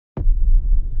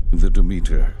The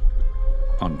Demeter,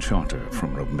 on charter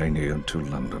from Romania to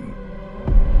London.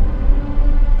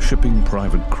 Shipping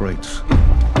private crates.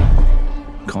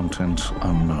 Contents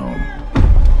unknown.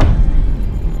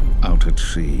 Out at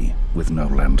sea with no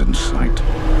land in sight.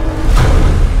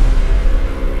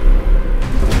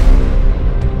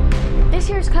 This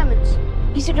here is Clemens.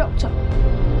 He's a doctor.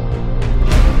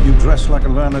 You dress like a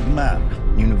learned man.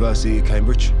 University of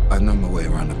Cambridge. I know my way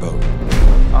around the boat.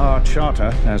 Our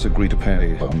charter has agreed to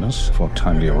pay a bonus for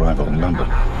timely arrival in London.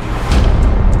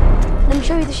 Let me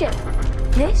show you the ship.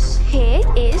 This here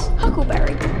is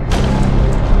Huckleberry.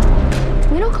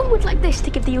 We don't come with like this to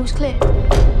give the eels clear.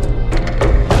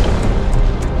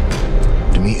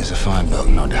 Demeter's a fine boat,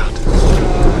 no doubt.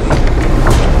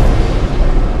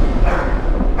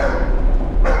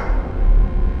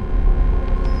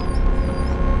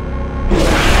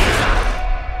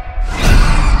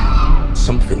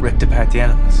 Something ripped apart the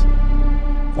animals.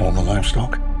 All the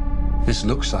livestock? This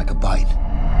looks like a bite.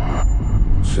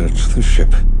 Search the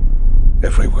ship.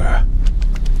 Everywhere.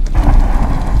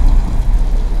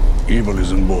 Evil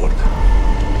is on board.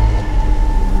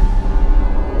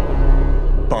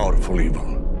 Powerful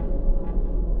evil.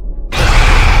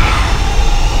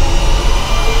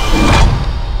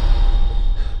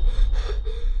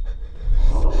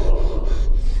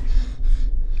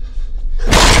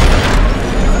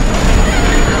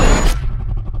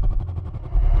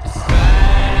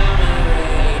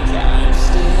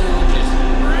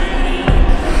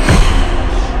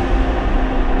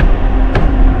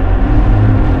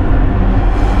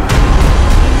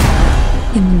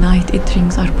 In the night, it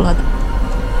drinks our blood.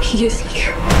 He is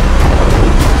here.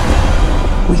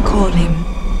 We call him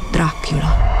Dracula.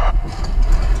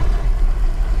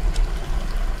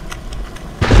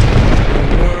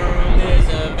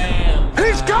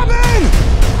 He's coming!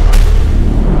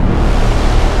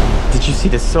 Did you see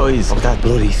the size of that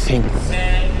bloody thing?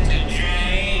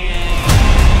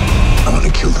 I'm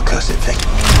gonna kill the cursed thing.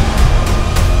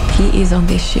 He is on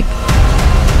this ship,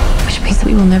 which means that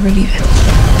we will never leave it.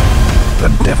 The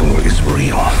devil is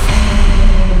real.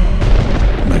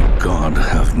 May God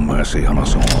have mercy on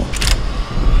us all.